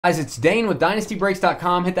Guys, it's Dane with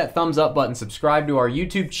DynastyBreaks.com. Hit that thumbs up button, subscribe to our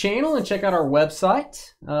YouTube channel, and check out our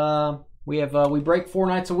website. We break 4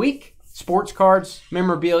 nights a week. Sports cards,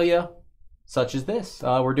 memorabilia, such as this.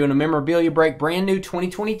 We're doing a memorabilia break, brand new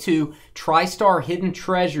 2022 Tristar Hidden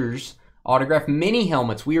Treasures autographed mini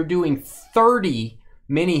helmets. We are doing 30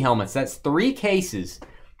 mini helmets. That's 3 cases.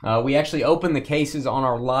 We actually opened the cases on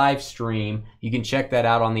our live stream. You can check that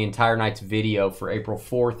out on the entire night's video for April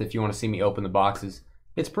 4th if you want to see me open the boxes.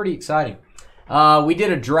 It's pretty exciting. We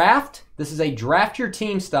did a draft. This is a draft your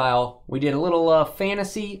team style. We did a little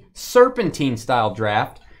fantasy serpentine style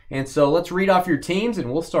draft. And so let's read off your teams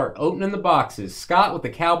and we'll start opening the boxes. Scott with the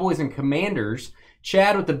Cowboys and Commanders.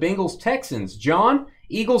 Chad with the Bengals Texans. John,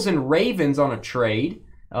 Eagles and Ravens on a trade.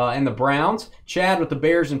 And the Browns. Chad with the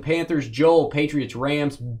Bears and Panthers. Joel, Patriots,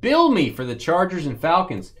 Rams. Bill me for the Chargers and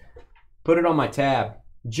Falcons. Put it on my tab.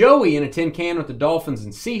 Joey in a tin can with the Dolphins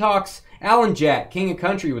and Seahawks. Alan Jack, King of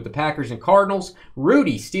Country with the Packers and Cardinals.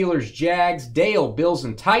 Rudy, Steelers, Jags. Dale, Bills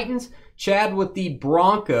and Titans. Chad with the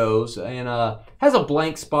Broncos and has a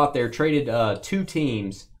blank spot there. Traded 2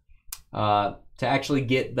 teams to actually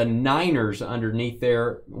get the Niners underneath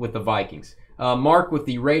there with the Vikings. Mark with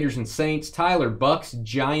the Raiders and Saints. Tyler, Bucks,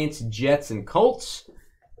 Giants, Jets, and Colts.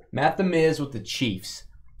 Matt the Miz with the Chiefs.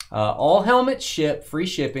 All helmets ship, free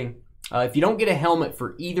shipping. If you don't get a helmet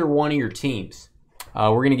for either one of your teams,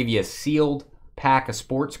 we're going to give you a sealed pack of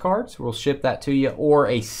sports cards. We'll ship that to you, or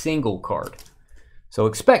a single card. So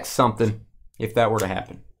expect something if that were to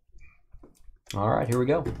happen. All right, here we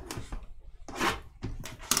go.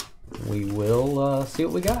 We will see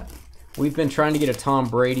what we got. We've been trying to get a Tom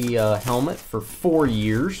Brady helmet for 4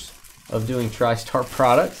 years of doing Tristar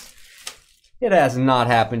products. It has not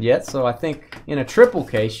happened yet, so I think in a triple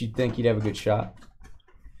case, you'd think you'd have a good shot.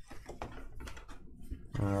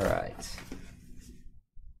 All right.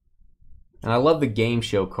 And I love the game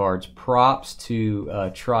show cards. Props to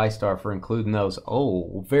Tristar for including those.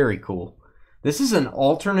 Oh, very cool. This is an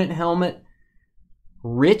alternate helmet.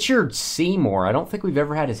 Richard Seymour. I don't think we've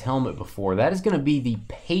ever had his helmet before. That is going to be the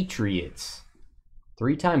Patriots.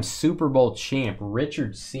 3-time Super Bowl champ,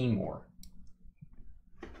 Richard Seymour.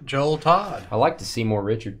 Joel Todd. I like to see more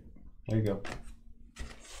Richard. There you go.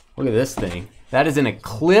 Look at this thing. That is an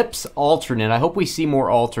Eclipse alternate. I hope we see more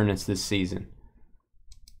alternates this season.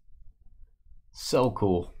 So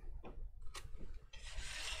cool.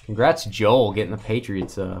 Congrats, Joel, getting the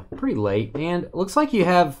Patriots pretty late. And it looks like you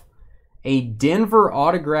have a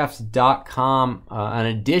DenverAutographs.com, an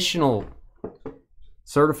additional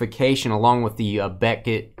certification along with the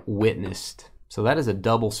Beckett Witnessed. So that is a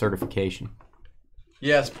double certification.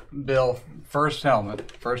 Yes, Bill. First helmet.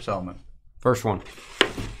 First helmet. First one.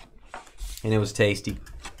 And it was tasty.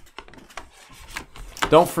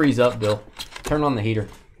 Don't freeze up, Bill. Turn on the heater.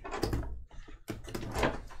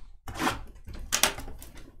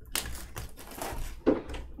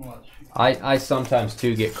 I sometimes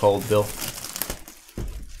too get cold, Bill.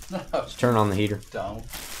 Just turn on the heater. Don't.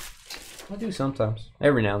 I do sometimes.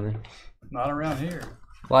 Every now and then. Not around here.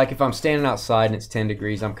 Like if I'm standing outside and it's 10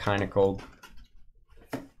 degrees, I'm kind of cold.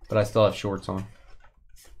 But I still have shorts on.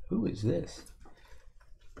 Who is this?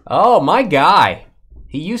 Oh, my guy.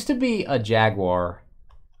 He used to be a Jaguar.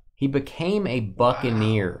 He became a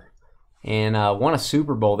Buccaneer. Wow. And won a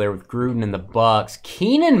Super Bowl there with Gruden and the Bucks.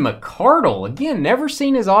 Keenan McCardle. Again, never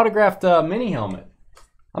seen his autographed mini helmet.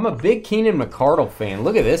 I'm a big Keenan McCardle fan.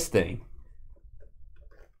 Look at this thing.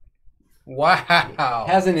 Wow.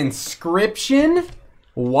 Has an inscription.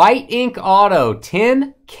 White ink auto.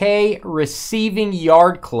 10K receiving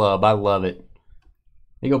yard club. I love it.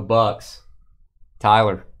 There you go, Bucks.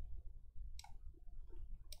 Tyler.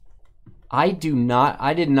 I did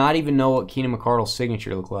not even know what Keenan McCardle's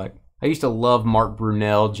signature looked like. I used to love Mark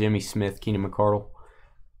Brunell, Jimmy Smith, Keenan McCardle.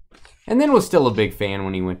 And then was still a big fan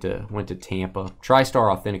when he went to Tampa.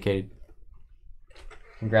 Tristar authenticated.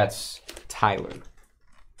 Congrats, Tyler.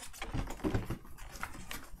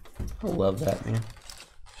 I love that, man.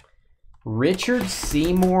 Richard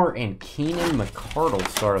Seymour and Keenan McCardle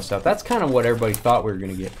start us out. That's kind of what everybody thought we were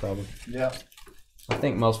going to get, probably. Yeah. I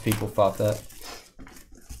think most people thought that.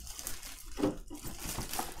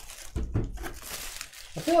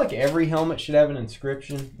 I feel like every helmet should have an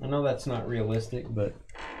inscription. I know that's not realistic, but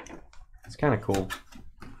it's kind of cool.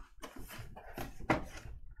 I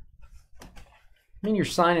mean, you're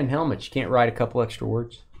signing helmets. You can't write a couple extra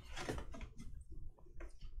words.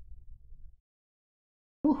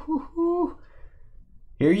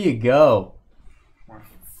 Here you go.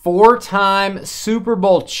 4-time Super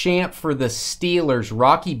Bowl champ for the Steelers,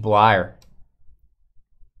 Rocky Bleier.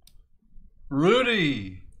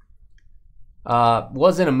 Rudy.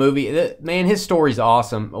 Was in a movie. Man, his story's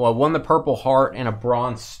awesome. Well, won the Purple Heart and a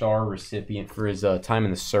Bronze Star recipient for his time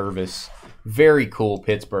in the service. Very cool,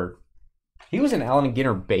 Pittsburgh. He was in Allen &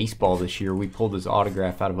 Ginter baseball this year. We pulled his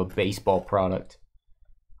autograph out of a baseball product.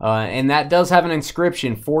 And that does have an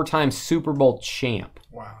inscription, 4-time Super Bowl champ.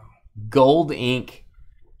 Wow. Gold ink.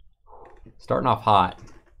 Starting off hot.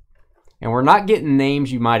 And we're not getting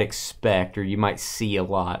names you might expect or you might see a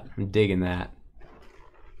lot. I'm digging that.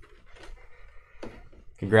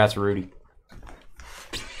 Congrats, Rudy.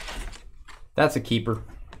 That's a keeper.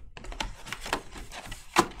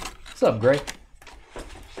 What's up, Gray?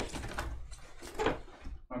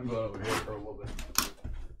 I'm going over here for a little bit.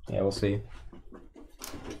 Yeah, we'll see.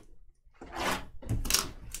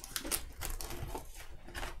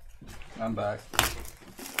 I'm back.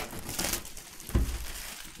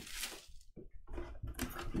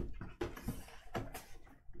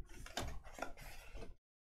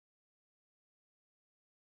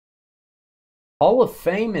 Hall of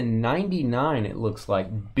Fame in 99, it looks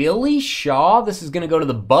like. Billy Shaw. This is going to go to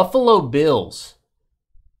the Buffalo Bills.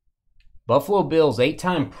 Buffalo Bills,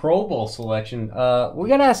 8-time Pro Bowl selection. We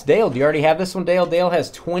got to ask Dale. Do you already have this one, Dale? Dale has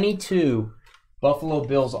 22 Buffalo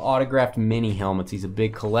Bills autographed mini helmets. He's a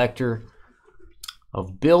big collector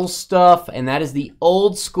of Bills stuff, and that is the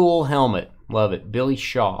old school helmet. Love it. Billy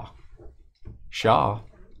Shaw. Shaw.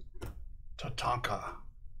 Tatanka.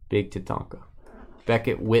 Big Tatanka.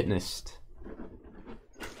 Beckett witnessed.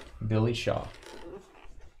 Billy Shaw.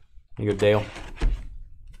 Here you go, Dale.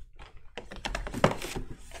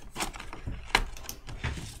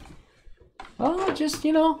 Oh, just,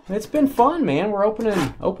 you know, it's been fun, man. We're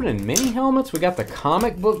opening mini helmets. We got the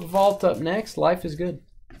comic book vault up next. Life is good.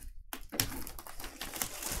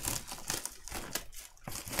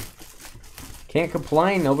 Can't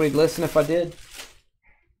complain. Nobody'd listen if I did.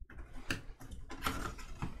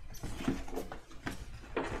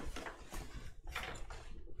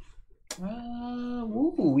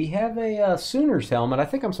 We have a Sooners helmet. I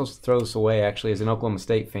think I'm supposed to throw this away, actually, as an Oklahoma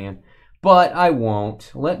State fan. But I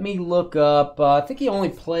won't. Let me look up. I think he only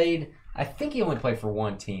played for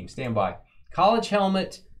one team. Stand by. College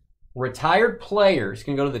helmet, retired players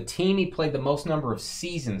can go to the team he played the most number of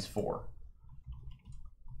seasons for.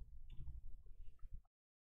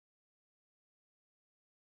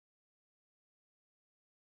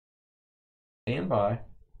 Stand by.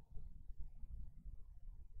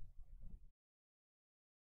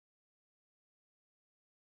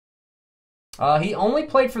 He only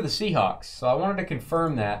played for the Seahawks, so I wanted to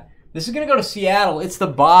confirm that. This is going to go to Seattle. It's the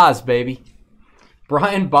Boz, baby.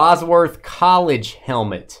 Brian Bosworth college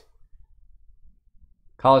helmet.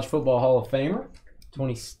 College Football Hall of Famer,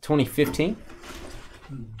 2015.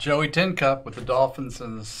 Joey Tin Cup with the Dolphins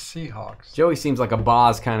and the Seahawks. Joey seems like a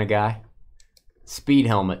Boz kind of guy. Speed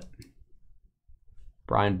helmet.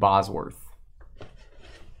 Brian Bosworth.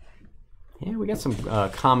 Yeah, we got some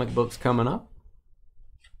comic books coming up.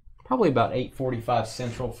 Probably about 8:45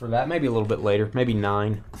 Central for that. Maybe a little bit later. Maybe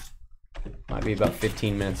 9. Might be about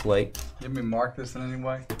 15 minutes late. You want me to mark this in any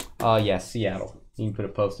way? Yeah, Seattle. You can put a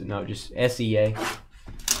post-it note. Just SEA.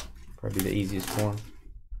 Probably the easiest form.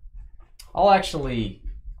 I'll actually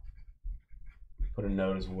put a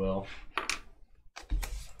note as well.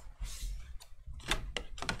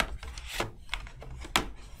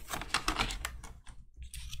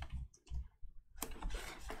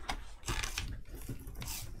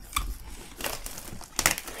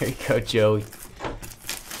 There you go, Joey.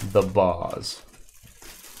 The Boz.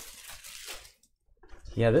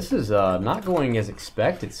 Yeah, this is not going as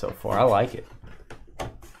expected so far. I like it.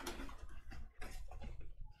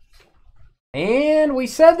 And we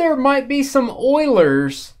said there might be some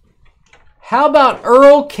Oilers. How about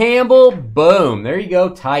Earl Campbell? Boom. There you go,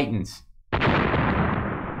 Titans.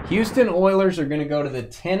 Houston Oilers are going to go to the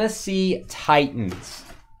Tennessee Titans.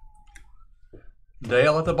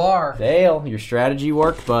 Dale at the bar. Dale, your strategy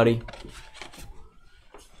worked, buddy.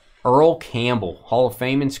 Earl Campbell, Hall of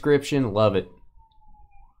Fame inscription. Love it.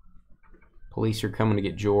 Police are coming to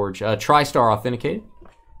get George. Tristar authenticated.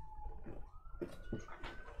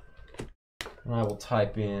 I will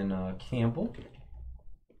type in Campbell.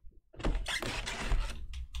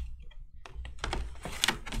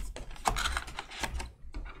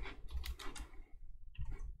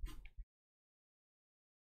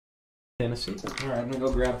 Tennessee. All right, I'm going to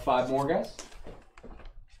go grab 5 more, guys.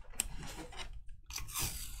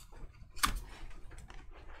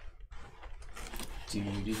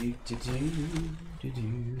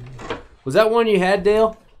 Was that one you had,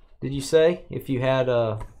 Dale? Did you say if you had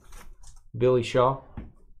Billy Shaw?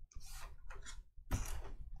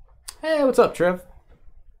 Hey, what's up, Trev?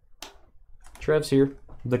 Trev's here.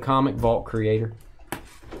 the comic vault creator.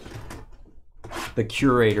 The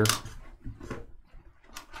curator.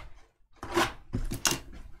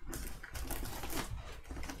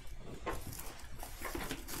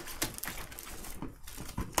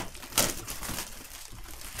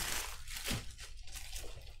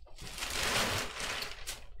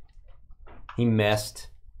 He messed.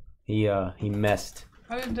 He messed.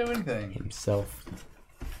 I didn't do anything. Himself.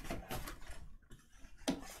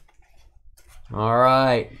 All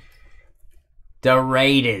right. The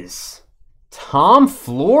Raiders. Tom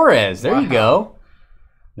Flores. There you go.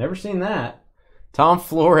 Never seen that. Tom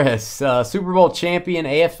Flores, Super Bowl champion,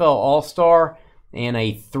 AFL All-Star, and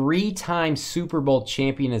a 3-time Super Bowl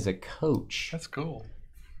champion as a coach. That's cool.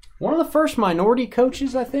 One of the first minority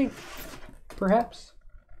coaches, I think, perhaps,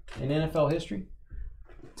 in NFL history.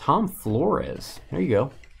 Tom Flores. There you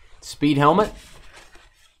go. Speed helmet.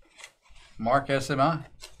 Mark SMI.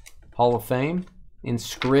 Hall of Fame.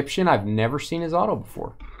 Inscription. I've never seen his auto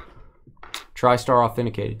before. Tristar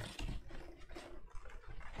authenticated.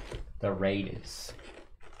 The Raiders.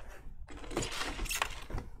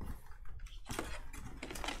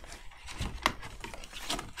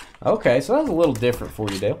 Okay, so that was a little different for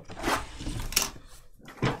you, Dale.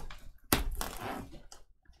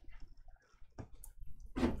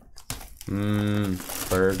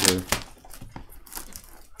 Burger.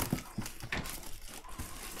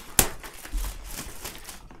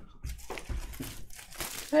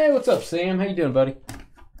 Hey, what's up, Sam? How you doing, buddy?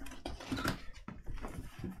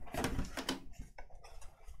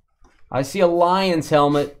 I see a Lions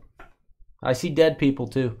helmet. I see dead people,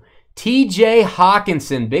 too. T.J.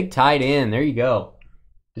 Hawkinson, big tight end. There you go.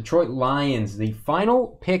 Detroit Lions, the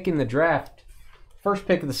final pick in the draft. First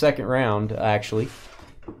pick of the second round, actually.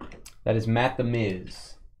 That is Matt the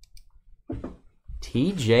Miz.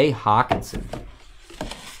 T.J. Hawkinson.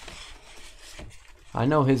 I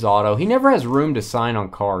know his auto. He never has room to sign on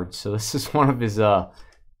cards, so this is one of his, you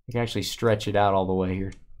can actually stretch it out all the way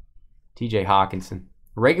here. T.J. Hawkinson.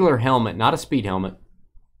 Regular helmet, not a speed helmet.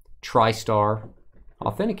 Tristar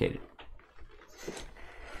authenticated.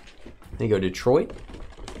 There you go, Detroit.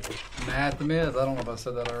 Matt the Miz. I don't know if I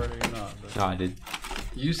said that already or not. But No, I did.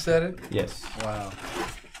 you said it? Yes. Wow.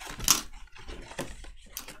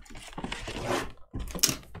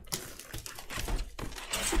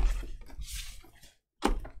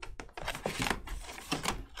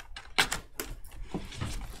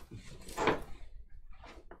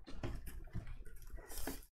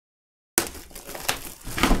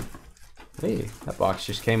 Hey, that box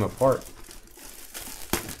just came apart.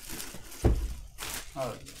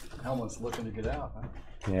 Oh, the helmet's looking to get out, huh?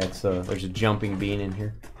 Yeah, it's there's a jumping bean in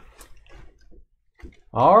here.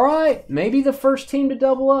 All right, maybe the first team to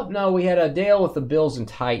double up. No, we had a Dale with the Bills and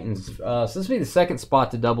Titans. So this will be the second spot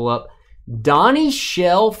to double up. Donnie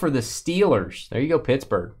Shell for the Steelers. There you go,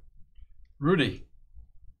 Pittsburgh. Rudy.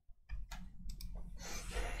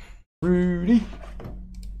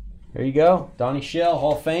 There you go. Donnie Shell,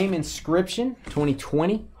 Hall of Fame. Inscription,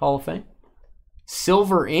 2020 Hall of Fame.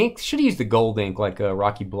 Silver ink. Should have used the gold ink like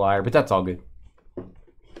Rocky Blyer, but that's all good.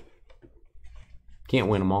 Can't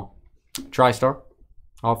win them all. Tristar,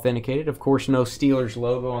 authenticated. Of course, no Steelers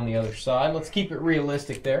logo on the other side. Let's keep it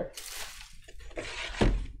realistic there.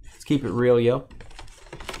 Let's keep it real, yo.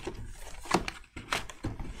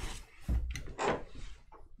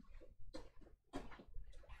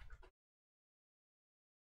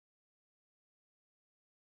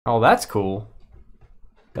 Oh, that's cool.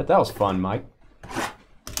 Bet that was fun, Mike.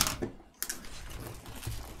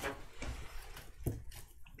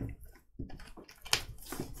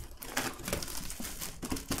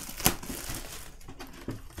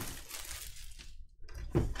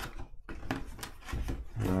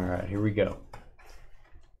 All right, here we go.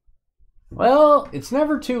 Well, it's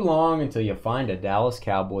never too long until you find a Dallas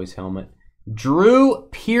Cowboys helmet. Drew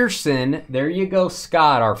Pearson. There you go,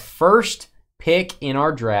 Scott. Our first pick in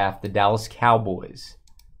our draft, the Dallas Cowboys.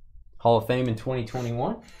 Hall of Fame in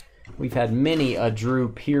 2021. We've had many a Drew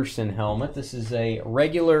Pearson helmet. This is a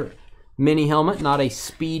regular mini helmet, not a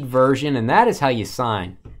speed version, and that is how you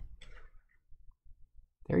sign.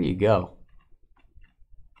 There you go.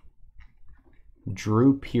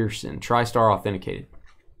 Drew Pearson, Tristar authenticated.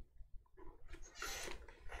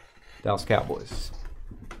 Dallas Cowboys.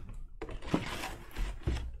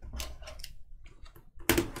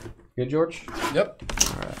 Good, George? Yep.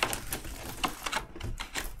 All right.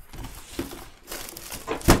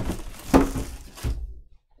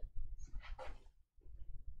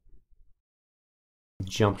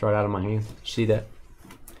 Jumped right out of my hand. You see that?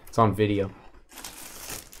 It's on video.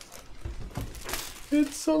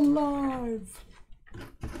 It's alive.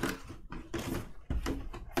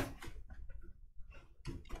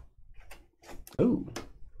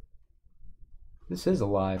 This is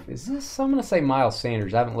alive. Is this? I'm going to say Miles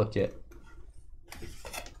Sanders. I haven't looked yet.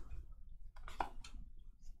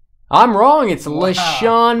 I'm wrong. It's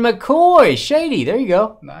LaShawn McCoy. Shady. There you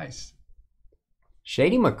go. Nice.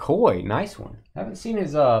 Shady McCoy. Nice one. Haven't seen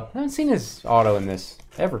his auto in this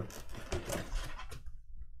ever.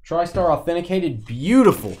 Tristar authenticated.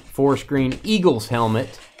 Beautiful forest green Eagles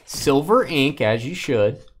helmet. Silver ink, as you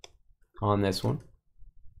should, on this one.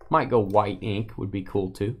 Might go white ink. Would be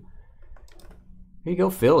cool, too. Here you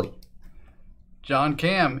go, Philly. John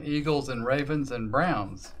Cam, Eagles and Ravens and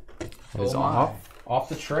Browns. That is off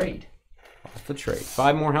the trade. Off the trade.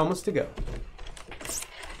 5 more helmets to go.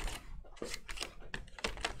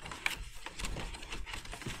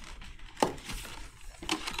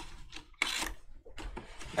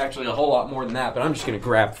 Actually, a whole lot more than that, but I'm just going to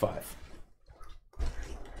grab 5.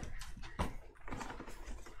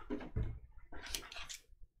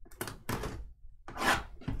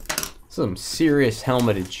 Some serious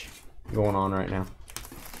helmetage going on right now.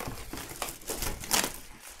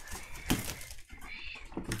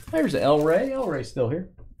 There's El Ray. El Ray's still here.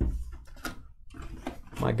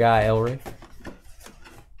 My guy, El Ray.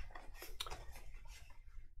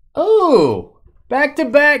 Oh,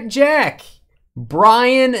 back-to-back Jack.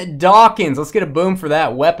 Brian Dawkins. Let's get a boom for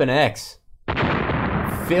that. Weapon X.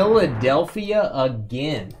 Philadelphia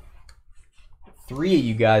again. 3 of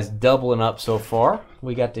you guys doubling up so far.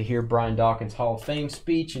 We got to hear Brian Dawkins' Hall of Fame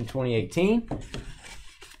speech in 2018.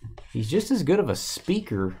 He's just as good of a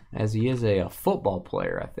speaker as he is a football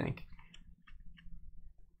player, I think.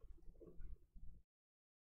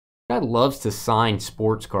 Guy loves to sign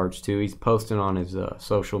sports cards, too. He's posting on his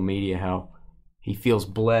social media how he feels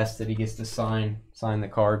blessed that he gets to sign the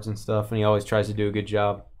cards and stuff, and he always tries to do a good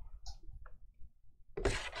job.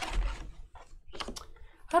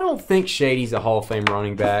 I don't think Shady's a Hall of Fame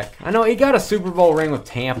running back. I know he got a Super Bowl ring with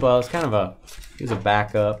Tampa. It's kind of he was a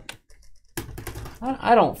backup.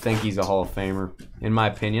 I don't think he's a Hall of Famer, in my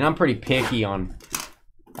opinion. I'm pretty picky on.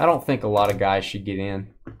 I don't think a lot of guys should get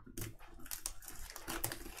in.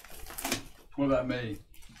 What about me?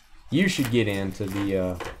 You should get into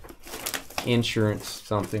the insurance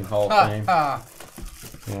something Hall of Fame.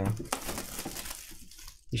 Yeah.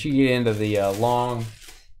 You should get into the long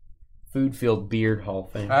food field beard Hall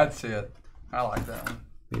of Fame. I'd see it. I like that one.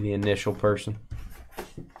 Be the initial person.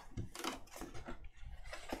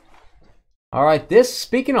 All right,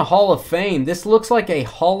 speaking of Hall of Fame, this looks like a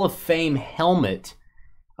Hall of Fame helmet.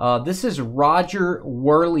 This is Roger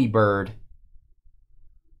Whirlybird.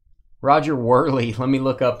 Roger Whirly, let me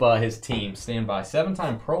look up his team. Stand by.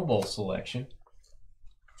 7-time Pro Bowl selection.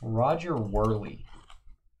 Roger Whirly.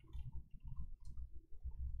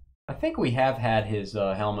 I think we have had his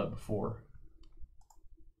helmet before.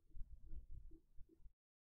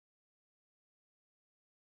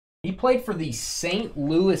 He played for the St.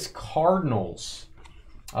 Louis Cardinals,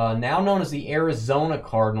 now known as the Arizona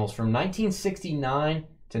Cardinals, from 1969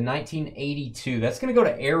 to 1982. That's going to go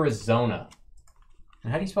to Arizona.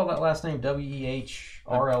 And how do you spell that last name?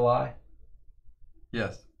 W-E-H-R-L-I?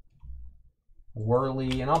 Yes.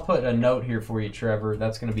 Whirly. And I'll put a note here for you, Trevor.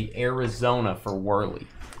 That's going to be Arizona for Whirly.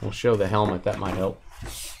 We'll show the helmet. That might help.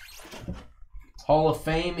 Hall of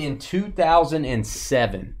Fame in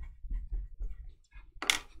 2007.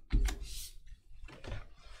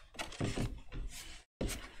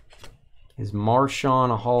 Is Marshawn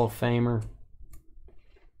a Hall of Famer?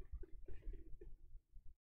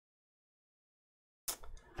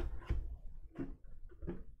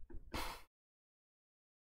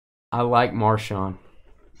 I like Marshawn.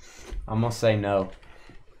 I'm going to say no.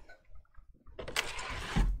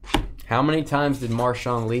 How many times did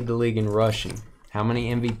Marshawn lead the league in rushing? How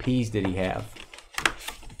many MVPs did he have?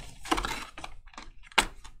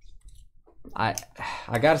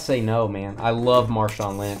 I got to say no, man. I love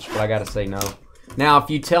Marshawn Lynch, but I got to say no. Now, if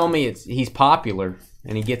you tell me he's popular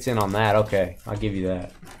and he gets in on that, okay, I'll give you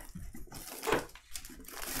that.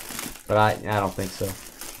 But I don't think so.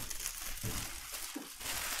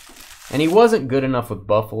 And he wasn't good enough with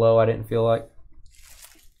Buffalo, I didn't feel like.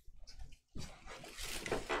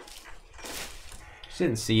 Just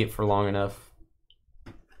didn't see it for long enough.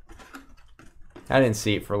 I didn't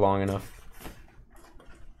see it for long enough.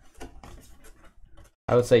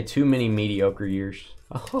 I would say too many mediocre years.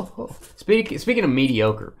 Oh. Speaking of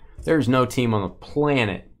mediocre, there's no team on the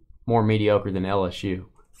planet more mediocre than LSU.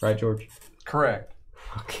 Right, George? Correct.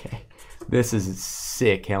 Okay. This is a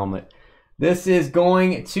sick helmet. This is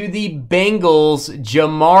going to the Bengals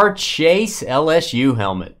Jamar Chase LSU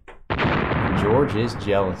helmet. George is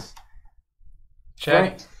jealous.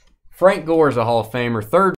 Check. Frank Gore is a Hall of Famer.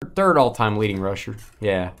 Third all-time leading rusher.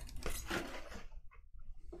 Yeah.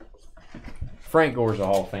 Frank Gore's a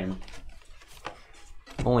Hall of Famer.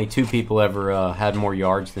 Only 2 people ever had more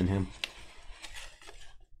yards than him.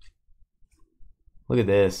 Look at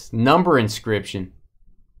this. Number inscription.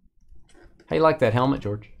 How you like that helmet,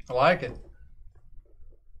 George? I like it.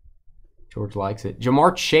 George likes it.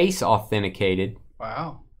 Jamar Chase authenticated.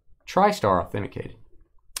 Wow. Tristar authenticated.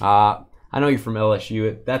 I know you're from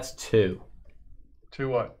LSU. That's 2. 2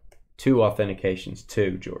 what? 2 authentications.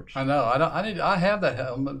 2, George. I know. I have that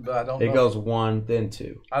helmet, but I don't know. It goes 1, then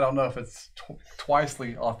 2. I don't know if it's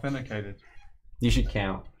twicely authenticated. You should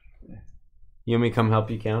count. You want me to come help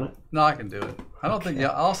you count it? No, I can do it. I don't think. Yeah,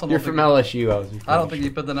 I also don't You're think from LSU. I don't think he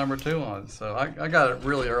put the number 2 on it, so I got it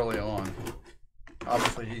really early on.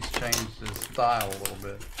 Obviously, he's changed his style a little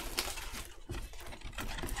bit.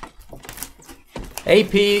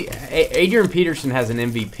 Adrian Peterson has an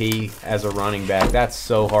MVP as a running back. That's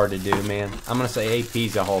so hard to do, man. I'm going to say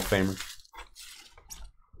AP's a Hall of Famer.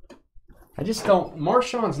 I just don't...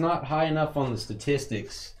 Marshawn's not high enough on the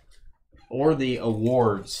statistics or the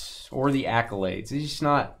awards or the accolades. He's just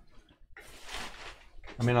not...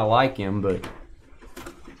 I mean, I like him, but...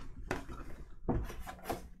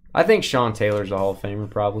 I think Sean Taylor's a Hall of Famer,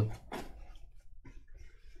 probably.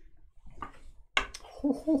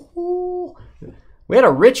 We had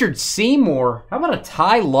a Richard Seymour. How about a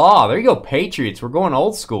Ty Law? There you go, Patriots. We're going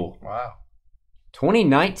old school. Wow.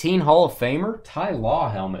 2019 Hall of Famer, Ty Law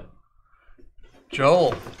helmet.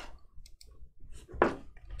 Joel.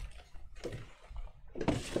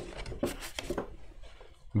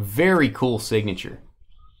 Very cool signature.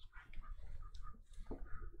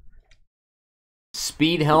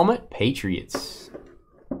 Speed helmet, Patriots.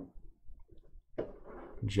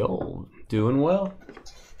 Joel, doing well.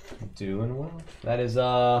 Doing well. That is,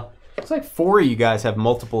 looks like 4 of you guys have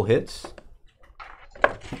multiple hits.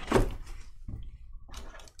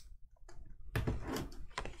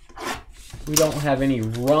 We don't have any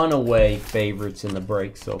runaway favorites in the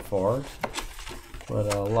break so far,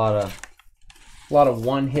 but a lot of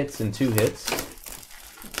 1 hits and 2 hits,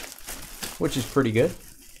 which is pretty good.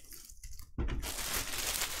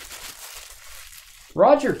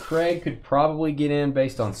 Roger Craig could probably get in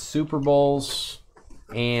based on Super Bowls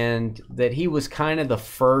and that he was kind of the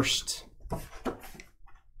first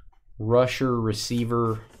rusher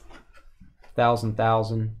receiver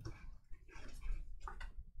 1,000.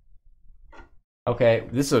 Okay,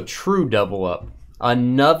 this is a true double up.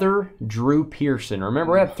 Another Drew Pearson.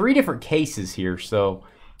 Remember, we have 3 different cases here, so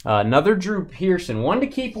another Drew Pearson. 1 to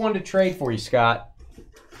keep, 1 to trade for you, Scott.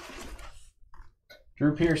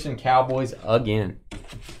 Drew Pearson, Cowboys again.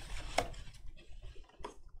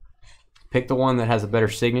 Pick the one that has a better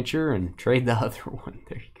signature and trade the other one.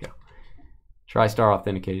 There you go. Tristar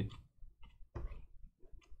authenticated.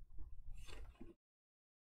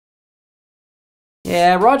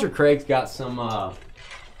 Yeah, Roger Craig's got some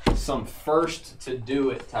first to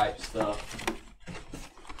do it type stuff.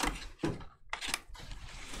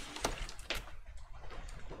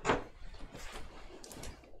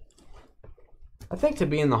 I think to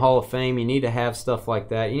be in the Hall of Fame, you need to have stuff like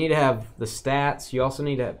that. You need to have the stats. You also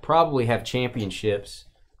need to probably have championships,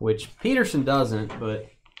 which Peterson doesn't, but,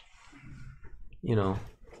 you know,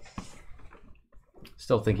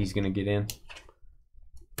 still think he's going to get in.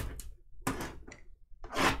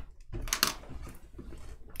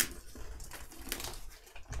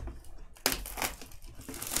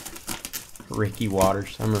 Ricky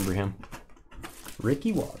Waters. I remember him.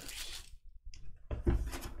 Ricky Waters.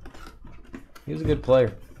 He was a good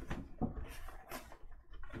player.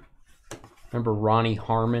 Remember Ronnie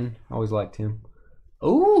Harmon? I always liked him.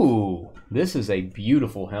 Ooh, this is a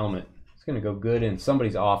beautiful helmet. It's going to go good in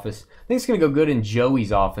somebody's office. I think it's going to go good in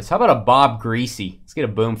Joey's office. How about a Bob Greasy? Let's get a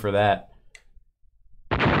boom for that.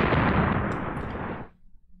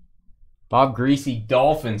 Bob Greasy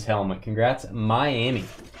Dolphins helmet. Congrats, Miami.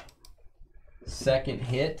 Second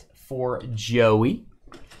hit for Joey.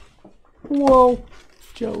 Whoa,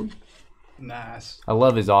 Joey. Nice. I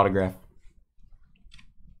love his autograph.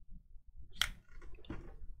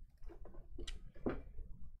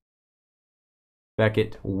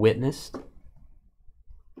 Beckett witnessed.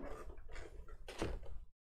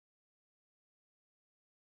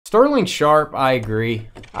 Sterling Sharp, I agree.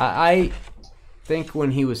 I think when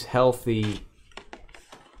he was healthy,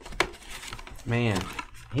 man,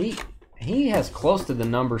 he has close to the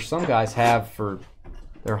numbers some guys have for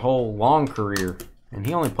their whole long career. And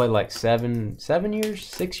he only played like 7 years,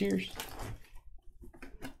 6 years.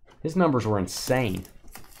 His numbers were insane.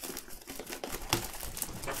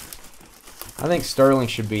 I think Sterling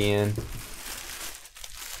should be in.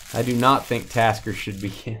 I do not think Tasker should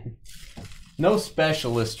be in. No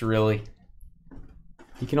specialist, really.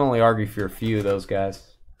 You can only argue for a few of those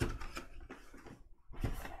guys.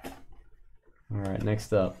 All right,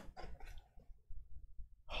 next up.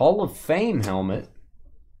 Hall of Fame helmet.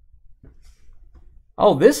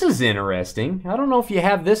 Oh, this is interesting. I don't know if you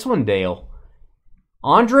have this one, Dale.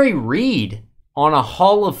 Andre Reed on a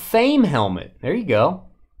Hall of Fame helmet. There you go.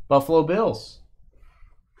 Buffalo Bills.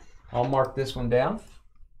 I'll mark this one down.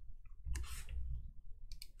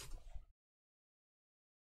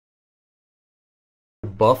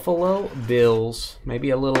 Buffalo Bills. Maybe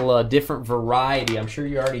a little different variety. I'm sure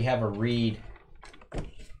you already have a Reed.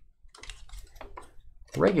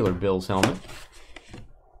 Regular Bills helmet.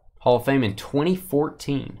 Hall of Fame in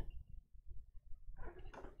 2014.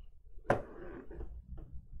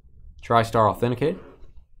 Tristar authenticated.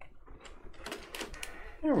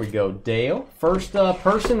 There we go, Dale. First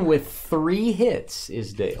person with 3 hits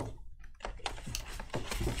is Dale.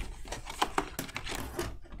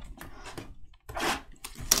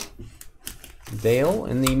 Dale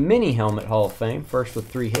in the Mini Helmet Hall of Fame, first with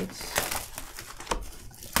 3 hits.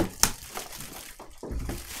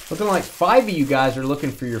 Looking like 5 of you guys are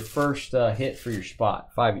looking for your first hit for your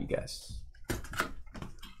spot. 5 of you guys.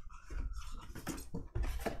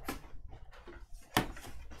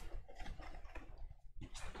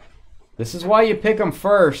 This is why you pick them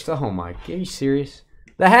first. Oh my, are you serious?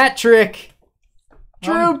 The hat trick.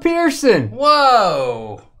 Drew Pearson.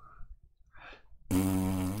 Whoa.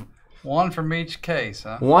 1 from each case,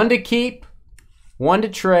 huh? 1 to keep, 1 to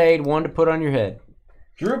trade, 1 to put on your head.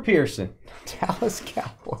 Drew Pearson, Dallas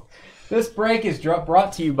Cowboys. This break is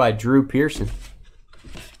brought to you by Drew Pearson.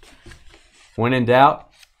 When in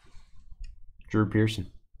doubt, Drew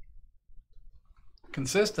Pearson.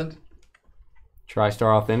 Consistent.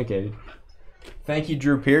 TriStar authenticated. Thank you,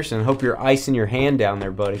 Drew Pearson. Hope you're icing your hand down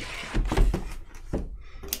there, buddy.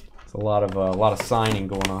 It's a lot of signing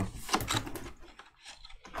going on.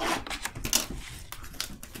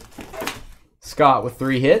 Scott with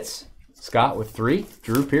 3 hits. Scott with 3.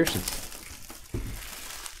 Drew Pearson.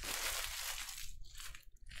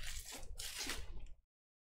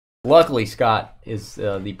 Luckily, Scott is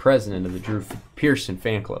the president of the Drew Pearson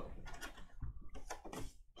fan club.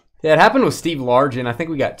 Yeah, it happened with Steve Largent. I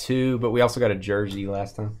think we got 2, but we also got a jersey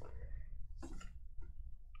last time.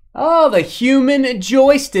 Oh, the human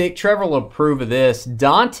joystick. Trevor will approve of this.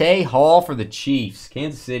 Dante Hall for the Chiefs.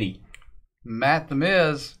 Kansas City. Matt the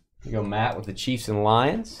Miz. There you go, Matt, with the Chiefs and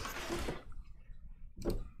Lions.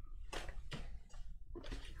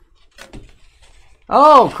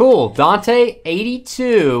 Oh, cool. Dante,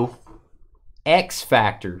 82. X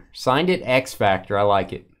Factor. Signed it X Factor. I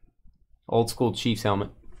like it. Old school Chiefs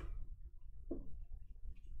helmet.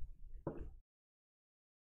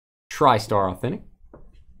 TriStar authentic.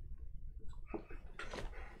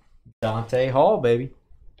 Dante Hall, baby.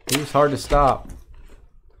 He was hard to stop.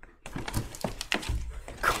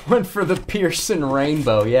 Going for the Pearson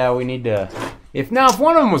Rainbow. Yeah, we need to... If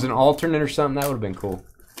one of them was an alternate or something, that would have been cool.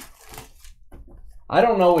 I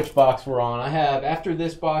don't know which box we're on. After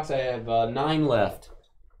this box, I have 9 left.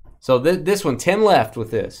 So this one, 10 left with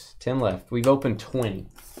this. 10 left. We've opened 20.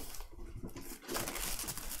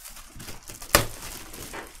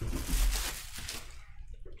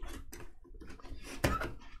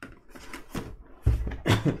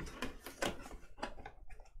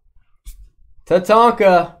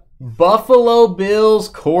 Tatanka, Buffalo Bills,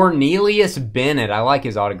 Cornelius Bennett. I like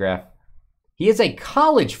his autograph. He is a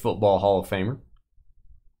college football Hall of Famer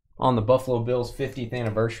on the Buffalo Bills 50th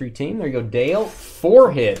anniversary team. There you go, Dale.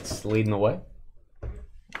 4 hits leading the way.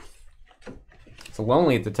 It's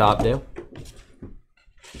lonely at the top, Dale.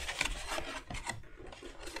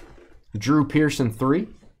 Drew Pearson, 3.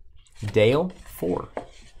 Dale, 4.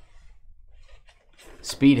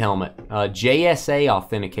 Speed helmet. JSA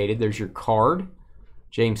authenticated. There's your card.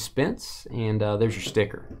 James Spence. And there's your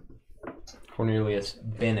sticker. Cornelius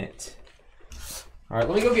Bennett. All right,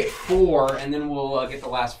 let me go get 4, and then we'll get the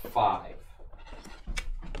last 5.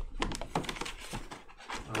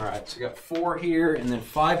 All right, so we got 4 here, and then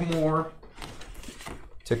 5 more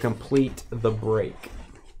to complete the break.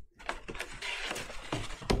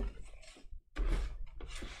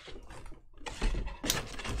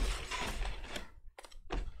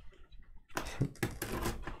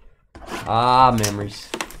 Ah, memories.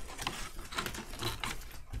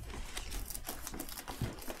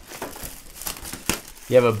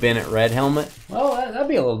 You have a Bennett red helmet? Well, that'd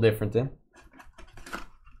be a little different then.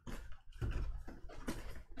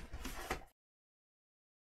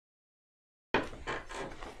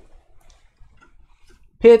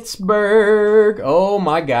 Pittsburgh. Oh,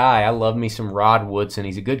 my guy. I love me some Rod Woodson.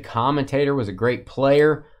 He's a good commentator, was a great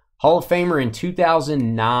player. Hall of Famer in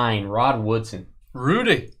 2009, Rod Woodson.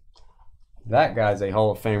 Rudy. That guy's a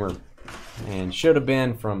Hall of Famer. And should have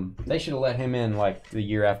been from... They should have let him in like the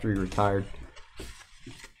year after he retired.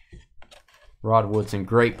 Rod Woodson,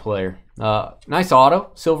 great player. Nice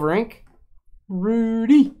auto, silver ink.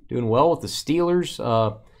 Rudy. Doing well with the Steelers.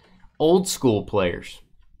 Old school players.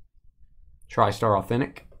 Tristar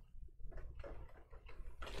Authentic.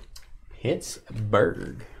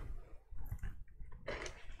 Pittsburgh.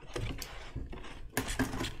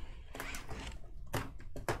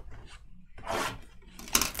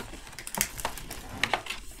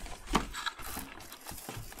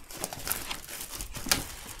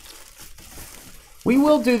 We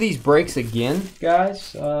will do these breaks again,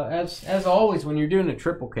 guys. As always, when you're doing a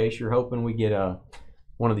triple case, you're hoping we get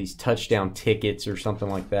one of these touchdown tickets or something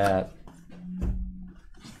like that.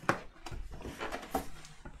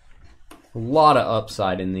 A lot of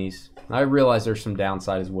upside in these. I realize there's some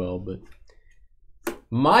downside as well, but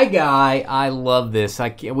my guy, I love this.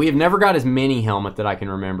 We have never got his mini helmet that I can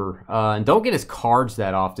remember, and don't get his cards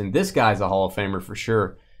that often. This guy's a Hall of Famer for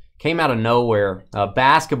sure. Came out of nowhere. A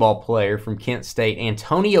basketball player from Kent State.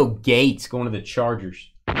 Antonio Gates going to the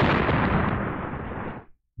Chargers.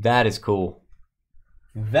 That is cool.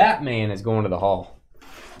 That man is going to the Hall.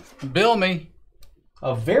 Bill me.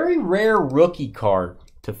 A very rare rookie card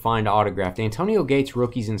to find autographed. Antonio Gates,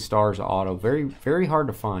 Rookies and Stars auto. Very, very hard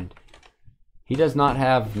to find. He does not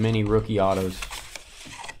have many rookie autos.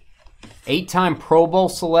 8-time Pro Bowl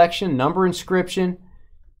selection, number inscription.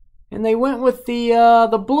 And they went with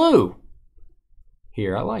the blue.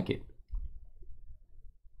 Here, I like it.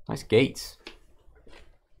 Nice Gates.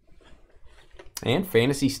 And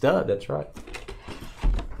fantasy stud, that's right.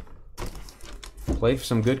 Played for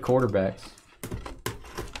some good quarterbacks.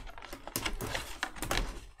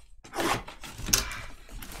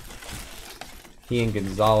 He and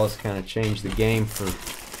Gonzalez kind of changed the game for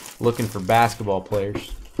looking for basketball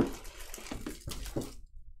players.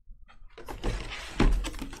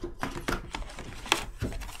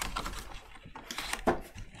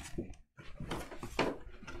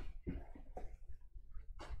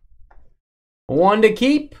 One to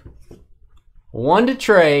keep, one to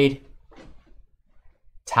trade.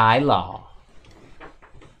 Ty Law.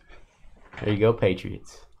 There you go,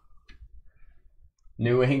 Patriots.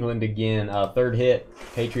 New England again. Third hit.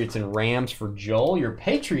 Patriots and Rams for Joel. Your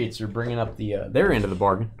Patriots are bringing up their end of the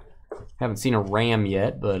bargain. Haven't seen a Ram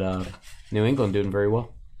yet, but New England doing very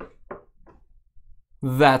well.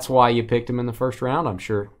 That's why you picked him in the first round, I'm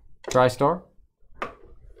sure. Tristar.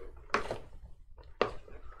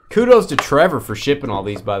 Kudos to Trevor for shipping all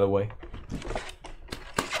these, by the way.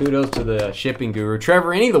 Kudos to the shipping guru.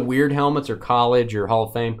 Trevor, any of the weird helmets or college or Hall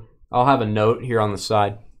of Fame, I'll have a note here on the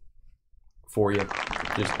side for you.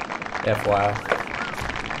 Just FYI.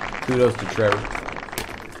 Kudos to Trevor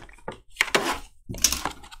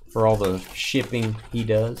for all the shipping he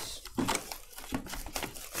does.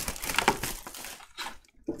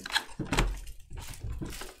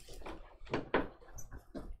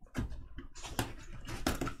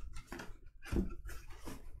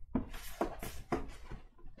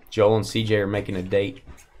 Joel and CJ are making a date.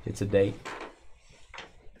 It's a date.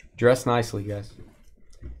 Dress nicely, guys.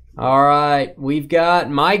 All right, we've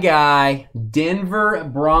got my guy, Denver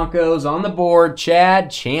Broncos on the board.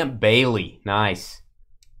 Chad Champ Bailey. Nice.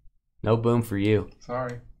 No boom for you.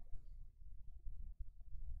 Sorry.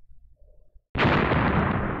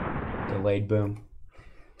 Delayed boom.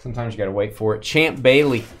 Sometimes you got to wait for it. Champ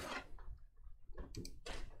Bailey.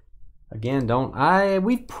 Again,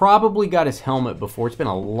 we've probably got his helmet before. It's been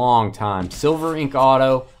a long time. Silver ink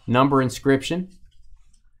auto, number inscription.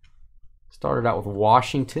 Started out with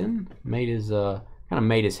Washington. Made his kind of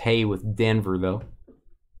made his hay with Denver though.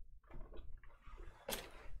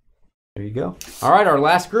 There you go. All right, our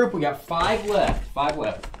last group. We got 5 left. 5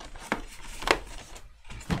 left.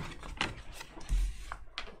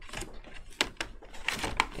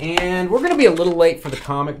 And we're going to be a little late for the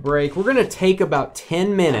comic break. We're going to take about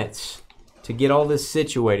 10 minutes to get all this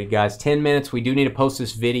situated, guys. 10 minutes. We do need to post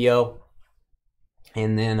this video.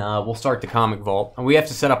 And then we'll start the comic vault. And we have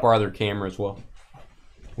to set up our other camera as well.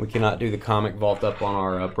 We cannot do the comic vault up on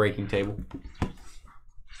our breaking table.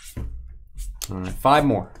 All right, 5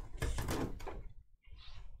 more.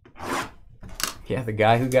 Yeah, the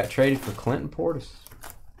guy who got traded for Clinton Portis.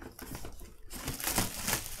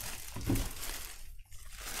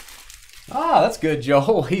 Ah, that's good,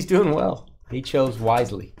 Joel. He's doing well. He chose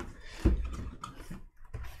wisely.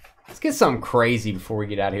 Let's get something crazy before we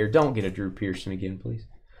get out of here. Don't get a Drew Pearson again, please.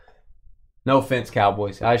 No offense,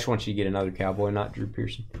 Cowboys. I just want you to get another Cowboy, not Drew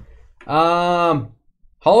Pearson. Hall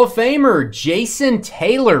of Famer Jason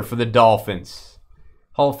Taylor for the Dolphins.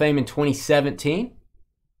 Hall of Fame in 2017.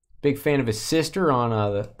 Big fan of his sister on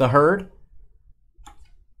the Herd.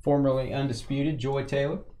 Formerly undisputed, Joy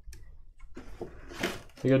Taylor.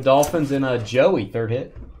 We go Dolphins and Joey, third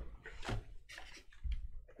hit.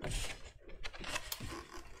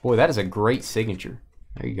 Boy, that is a great signature.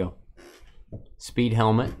 There you go. Speed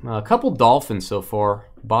helmet. A couple Dolphins so far.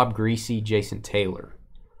 Bob Greasy, Jason Taylor.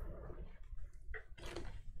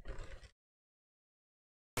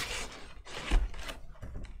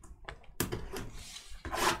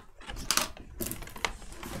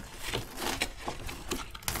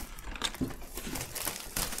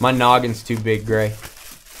 My noggin's too big, Gray.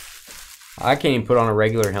 I can't even put on a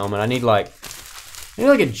regular helmet. I need like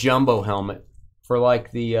a jumbo helmet for like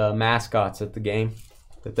the mascots at the game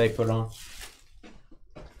that they put on.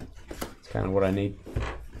 It's kind of what I need.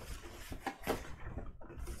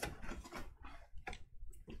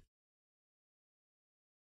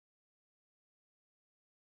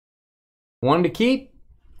 One to keep.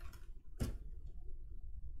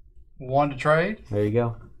 One to trade. There you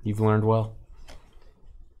go. You've learned well.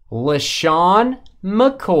 LaShawn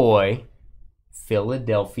McCoy,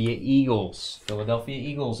 Philadelphia Eagles. Philadelphia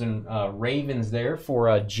Eagles and Ravens there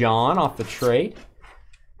for John off the trade.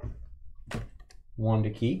 One to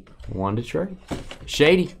keep, one to trade.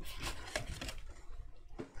 Shady.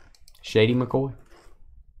 Shady McCoy.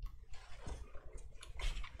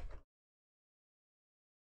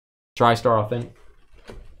 Tristar authentic.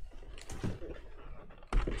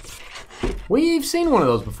 We've seen one of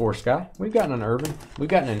those before, Sky. We've gotten an Urban. We've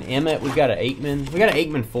gotten an Emmett. We've got an Aikman. We got an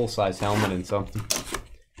Aikman full-size helmet and something.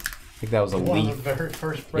 I think that was a One Leaf. of the very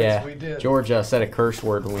first breaks we did. George said a curse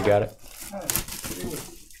word when we got it.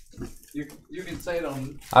 You can say it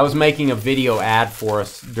on... I was making a video ad for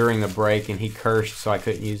us during the break, and he cursed, so I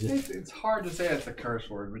couldn't use it. It's hard to say it's a curse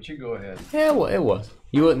word, but you go ahead. Yeah, well, it was.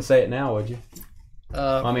 You wouldn't say it now, would you?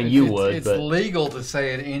 I mean, you would, it's but... It's legal to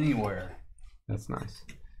say it anywhere. That's nice.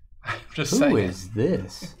 Just saying. Who is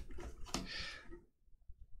this?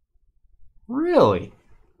 Really?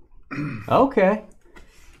 Okay.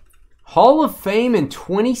 Hall of Fame in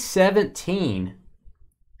 2017.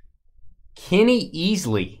 Kenny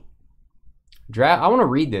Easley. I want to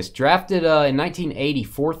read this. Drafted in 1980,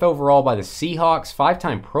 4th overall by the Seahawks.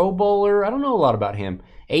 5-time Pro Bowler. I don't know a lot about him.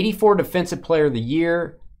 84 Defensive Player of the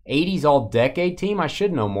Year. 80s All-Decade Team. I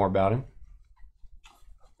should know more about him.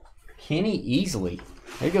 Kenny Easley.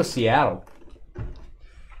 There you go, Seattle.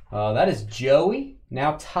 That is Joey.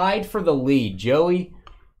 Now tied for the lead. Joey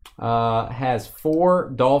has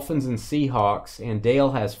 4 Dolphins and Seahawks, and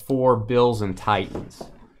Dale has 4 Bills and Titans.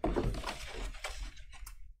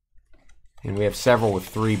 And we have several with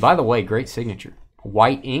 3. By the way, great signature.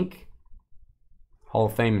 White ink. Hall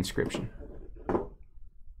of Fame inscription.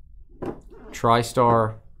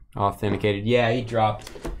 Tristar authenticated. Yeah, he dropped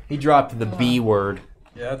the B word.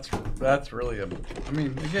 Yeah, that's really a... I mean,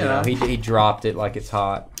 again... No, he dropped it like it's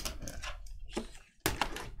hot.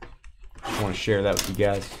 I want to share that with you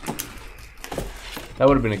guys. That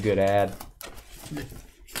would have been a good ad.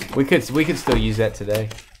 We could still use that today.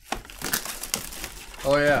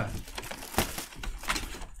 Oh, yeah.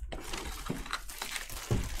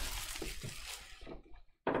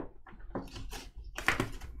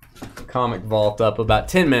 Comic Vault up about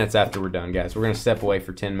 10 minutes after we're done, guys. We're going to step away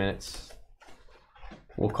for 10 minutes.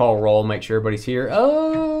 We'll call roll, make sure everybody's here.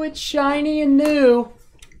 Oh, it's shiny and new.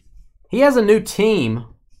 He has a new team,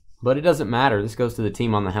 but it doesn't matter. This goes to the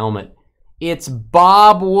team on the helmet. It's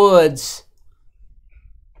Bob Woods.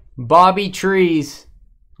 Bobby Trees.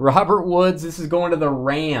 Robert Woods. This is going to the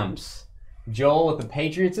Rams. Joel with the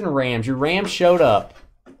Patriots and Rams. Your Rams showed up.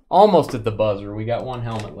 Almost at the buzzer. We got one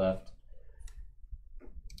helmet left.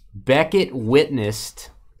 Beckett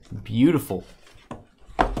witnessed. Beautiful.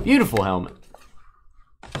 Beautiful helmet.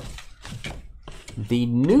 The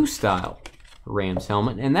new style Rams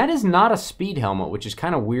helmet, and that is not a speed helmet, which is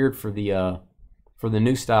kind of weird for the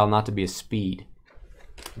new style not to be a speed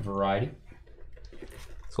variety.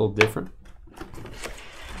 It's a little different.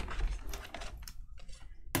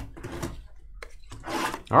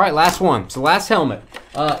 All right, last one. So last helmet.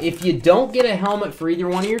 If you don't get a helmet for either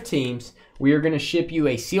one of your teams, we are going to ship you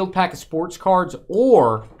a sealed pack of sports cards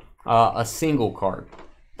or a single card.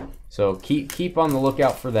 So keep on the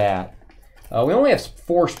lookout for that. We only have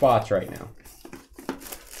 4 spots right now.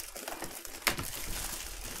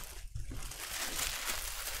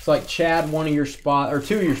 It's like Chad, one of your spot or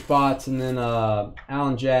 2 of your spots, and then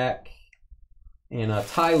Alan Jack and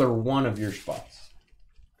Tyler, one of your spots.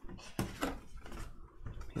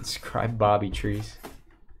 Inscribe Bobby Trees.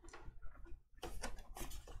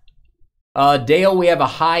 Dale, we have a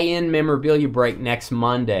high-end memorabilia break next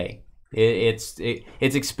Monday. It's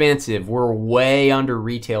expensive. We're way under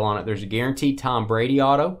retail on it. There's a guaranteed Tom Brady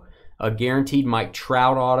auto, a guaranteed Mike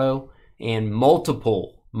Trout auto, and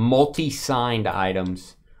multiple multi-signed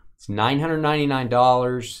items. It's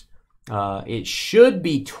 $999. It should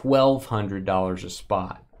be $1,200 a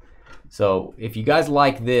spot. So if you guys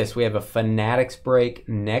like this, we have a Fanatics break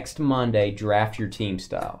next Monday. Draft your team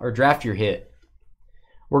style, or draft your hit.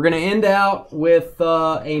 We're going to end out with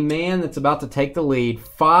a man that's about to take the lead.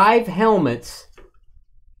 5 helmets.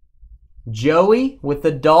 Joey with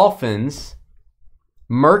the Dolphins.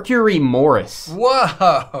 Mercury Morris.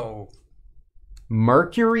 Whoa!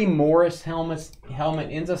 Mercury Morris helmet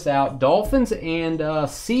ends us out. Dolphins and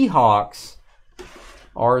Seahawks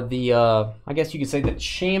are the, I guess you could say, the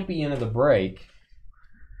champion of the break.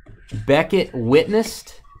 Beckett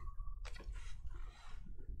witnessed.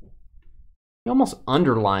 He almost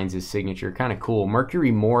underlines his signature. Kind of cool.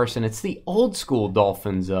 Mercury Morris, and it's the old school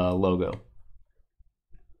Dolphins logo.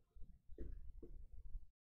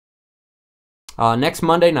 Next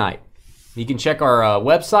Monday night. You can check our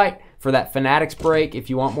website for that Fanatics break if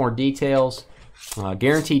you want more details.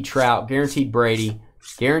 Guaranteed Trout, guaranteed Brady,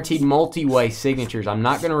 guaranteed multi-way signatures. I'm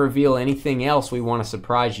not going to reveal anything else. We want to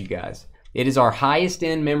surprise you guys. It is our highest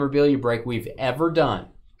end memorabilia break we've ever done.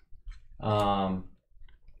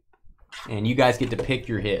 And you guys get to pick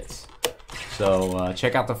your hits. So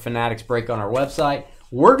check out the Fanatics break on our website.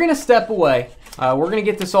 We're going to step away. We're going to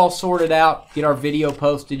get this all sorted out, get our video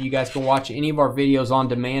posted. You guys can watch any of our videos on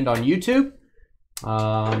demand on YouTube.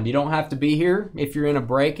 You don't have to be here if you're in a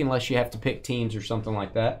break unless you have to pick teams or something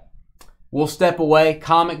like that. We'll step away.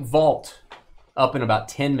 Comic Vault up in about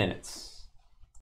 10 minutes.